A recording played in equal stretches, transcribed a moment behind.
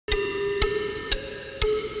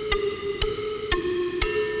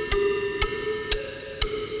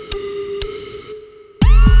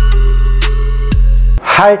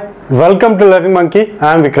Hi, welcome to Learning Monkey.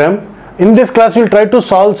 I am Vikram. In this class, we'll try to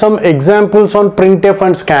solve some examples on printf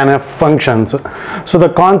and scanf functions. So the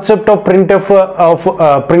concept of printf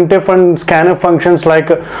and scanf functions, like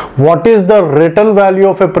what is the return value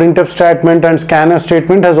of a printf statement and scanf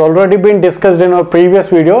statement, has already been discussed in our previous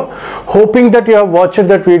video. Hoping that you have watched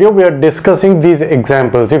that video, we are discussing these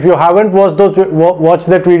examples. If you haven't watched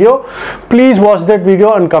that video, please watch that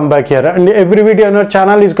video and come back here. And every video on our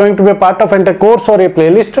channel is going to be a part of entire course or a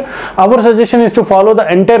playlist. Our suggestion is to follow the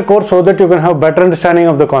entire course so that you can have better understanding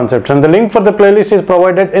of the concepts, and the link for the playlist is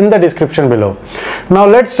provided in the description below. Now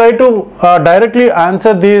let's try to directly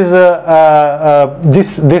answer these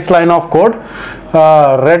this line of code.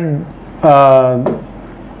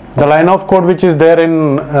 The line of code which is there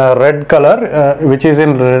in red color,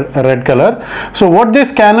 So what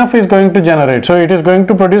this scanf is going to generate? So it is going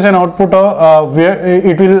to produce an output of where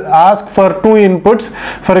it will ask for two inputs.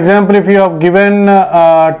 For example, if you have given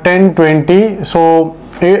 1020, so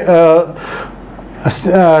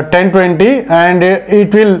 1020, and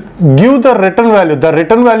it will give the return value. The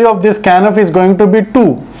return value of this scanf is going to be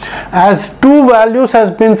 2, as two values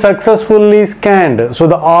has been successfully scanned. So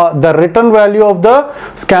the return value of the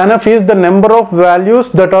scanf is the number of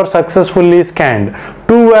values that are successfully scanned.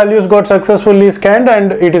 Two values got successfully scanned,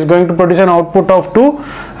 and it is going to produce an output of 2,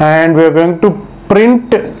 and we are going to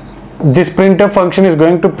print, this printf function is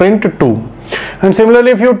going to print 2. And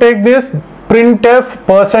similarly, if you take this printf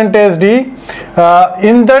 %d,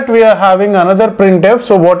 in that we are having another printf.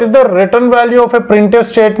 So what is the return value of a printf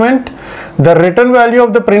statement? The return value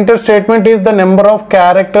of the printf statement is the number of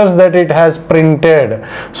characters that it has printed.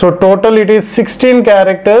 So total it is 16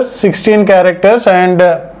 characters, and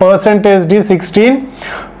 %d 16.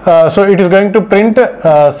 So it is going to print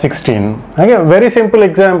 16. Okay, very simple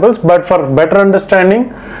examples, but for better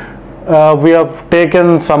understanding, we have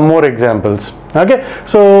taken some more examples. Okay,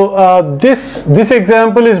 so this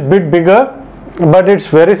example is bit bigger, but it's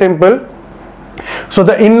very simple. So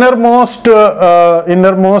the innermost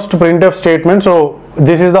printf statement. So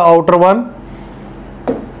this is the outer one,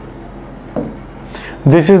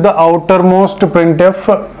 this is the outermost printf,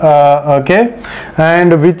 okay,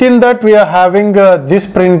 and within that we are having this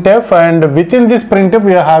printf, and within this printf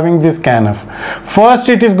we are having this scanf. First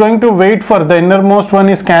it is going to wait for, the innermost one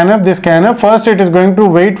is scanf, this scanf. First it is going to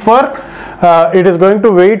wait for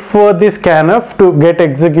this scanf to get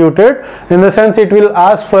executed, in the sense it will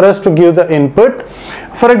ask for us to give the input.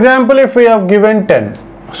 For example, if we have given 10,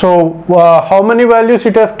 so how many values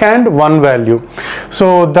it has scanned? One value.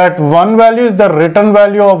 So that one value is the return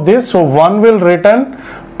value of this. So 1 will return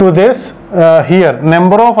to this here,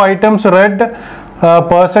 number of items read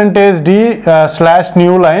 %d /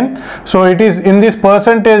 new line. So it is in this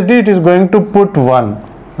 %d, it is going to put 1.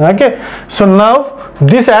 Okay, so now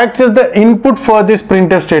this acts as the input for this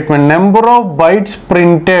printf statement. Number of bytes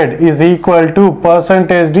printed is equal to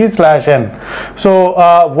 %d / n. So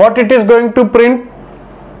what it is going to print?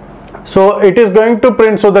 So it is going to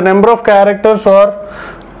print, so the number of characters, or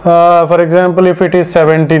for example, if it is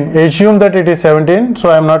 17, assume that it is 17, so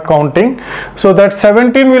I am not counting. So that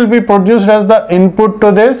 17 will be produced as the input to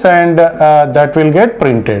this, and that will get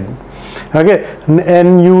printed. Okay,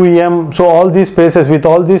 NUEM, so all these spaces, with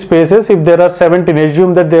all these spaces, if there are 17,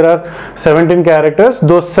 assume that there are 17 characters,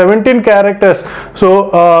 those 17 characters, so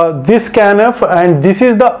this scanf, and this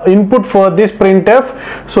is the input for this printf.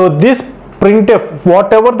 So this printf,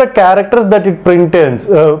 whatever the characters that it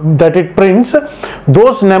prints,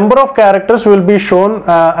 those number of characters will be shown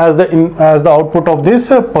as the output of this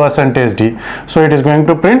 %d. So it is going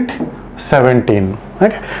to print 17.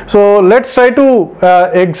 Okay, so let's try to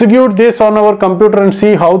execute this on our computer and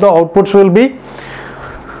see how the outputs will be.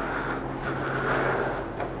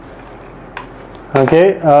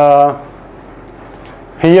 Okay,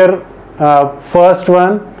 here first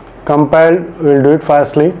one compiled, we'll do it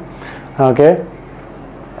fastly. Okay,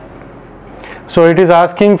 so it is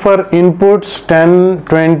asking for inputs, 10,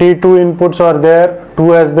 20, 2 inputs are there,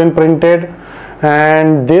 2 has been printed,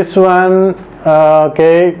 and this one,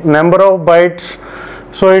 okay, number of bytes.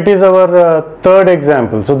 So it is our third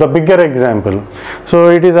example, so the bigger example. So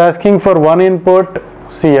it is asking for one input.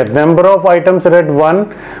 See here, number of items read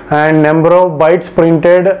 1, and number of bytes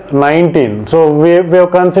printed 19. So we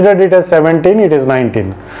have considered it as 17, it is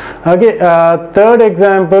 19. Okay, third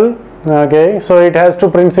example. Okay, so it has to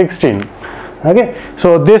print 16. Okay,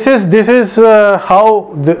 so this is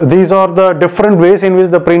how these are the different ways in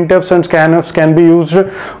which the printfs and scanfs can be used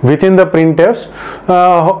within the printfs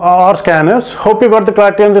or scanfs. Hope you got the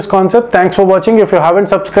clarity on this concept. Thanks for watching. If you haven't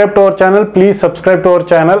subscribed to our channel, please subscribe to our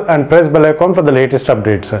channel and press bell icon for the latest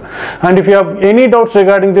updates. And if you have any doubts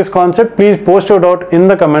regarding this concept, please post your doubt in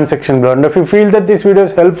the comment section below. And if you feel that this video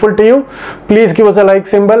is helpful to you, please give us a like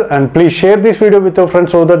symbol and please share this video with your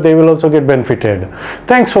friends so that they will also get benefited.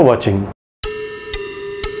 Thanks for watching.